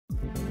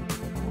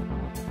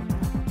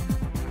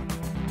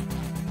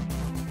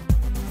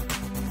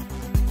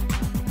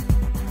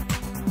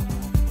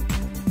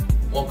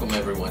Welcome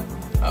everyone.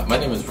 My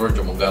name is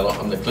Mongalo.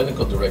 I'm the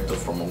Clinical Director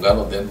for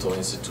Mongalo Dental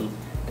Institute,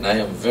 and I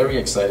am very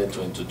excited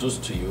to introduce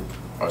to you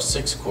our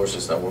 6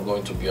 courses that we're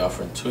going to be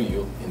offering to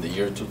you in the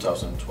year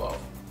 2012.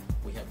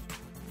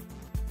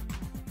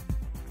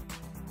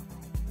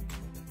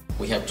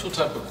 We have 2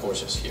 types of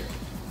courses here.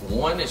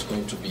 One is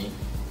going to be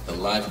the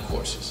live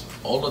courses.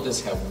 All of these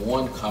have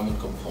one common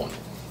component.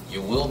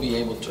 You will be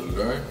able to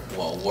learn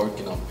while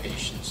working on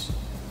patients.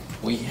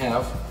 We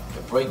have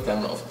a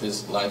breakdown of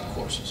these live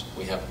courses.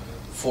 We have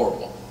 4 of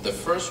them. The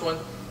first one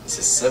is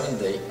a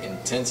 7-day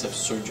intensive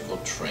surgical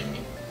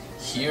training.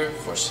 Here,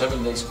 for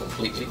 7 days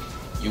completely,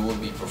 you will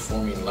be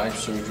performing live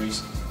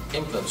surgeries,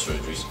 implant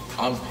surgeries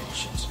on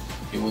patients.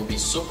 You will be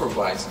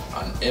supervised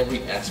on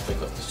every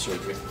aspect of the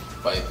surgery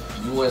by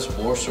U.S.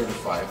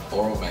 board-certified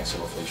oral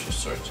maxillofacial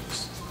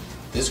surgeons.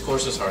 These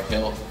courses are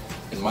held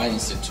in my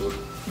institute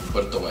in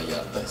Puerto,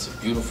 Vallarta. It's a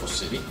beautiful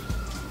city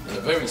and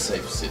a very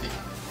safe city.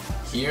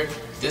 Here,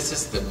 this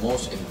is the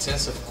most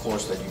intensive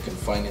course that you can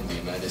find in the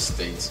United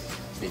States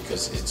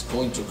because it's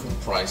going to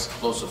comprise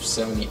close to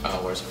 70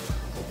 hours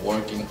of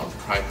working on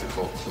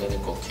practical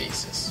clinical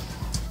cases.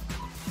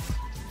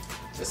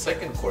 The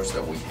second course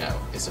that we have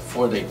is a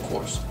 4-day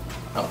course.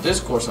 Now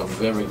this course I'm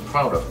very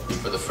proud of.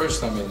 For the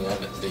first time in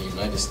the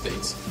United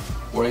States,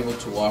 we're able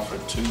to offer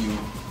to you,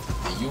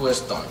 the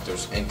US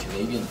doctors and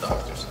Canadian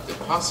doctors, the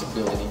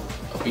possibility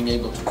of being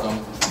able to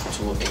come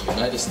to a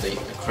United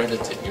States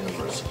accredited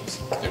universities.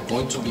 They're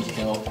going to be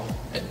held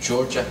at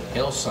Georgia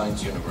Health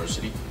Science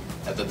University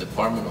at the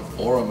Department of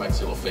Oral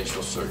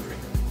Maxillofacial Surgery.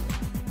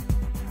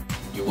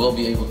 You will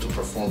be able to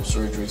perform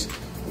surgeries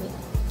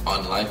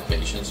on live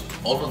patients.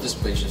 All of these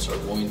patients are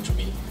going to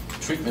be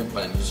treatment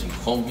planned using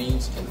cone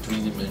beams and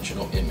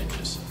 3-dimensional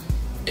images.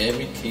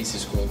 Every case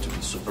is going to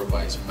be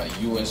supervised by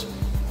US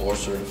board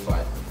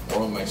certified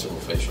oral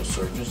maxillofacial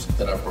surgeons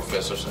that are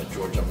professors at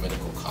Georgia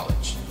Medical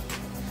College.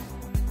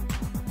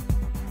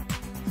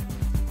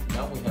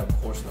 Now we have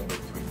course number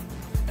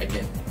 3.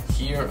 Again,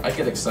 here I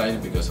get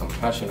excited because I'm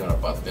passionate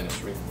about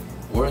dentistry.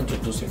 We're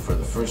introducing for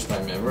the first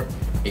time ever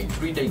a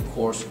 3-day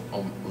course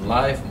on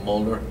live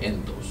molar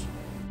endos.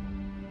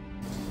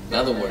 In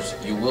other words,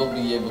 you will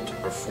be able to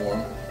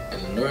perform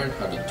and learn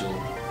how to do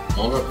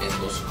molar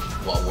endos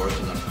while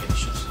working on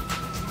patients.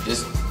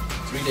 This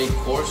 3-day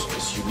course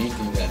is unique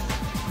in that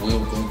we're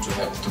going to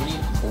have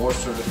 3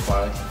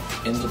 board-certified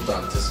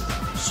endodontists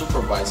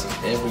supervising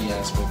every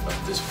aspect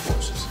of these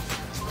courses.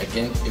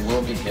 Again, it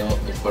will be held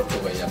in Puerto,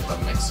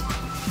 Vallarta, Mexico.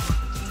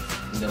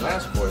 And the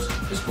last course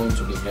is going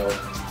to be held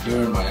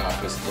here in my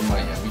office in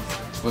Miami.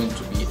 It's going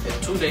to be a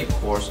 2-day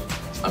course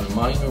on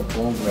minor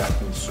bone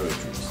grafting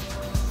surgeries.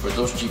 For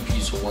those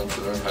GPs who want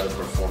to learn how to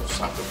perform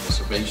socket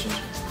preservations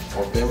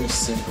or very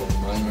simple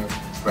minor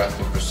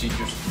grafting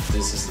procedures,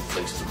 this is the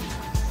place to be.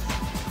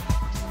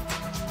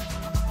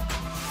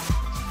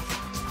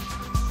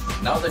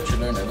 Now that you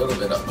learned a little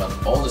bit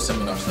about all the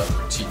seminars that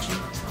we're teaching,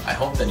 I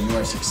hope that you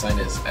are as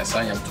excited as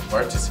I am to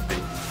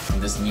participate in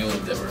this new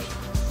endeavor.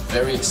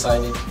 Very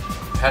excited,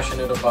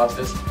 passionate about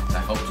this, and I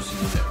hope to see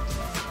you there.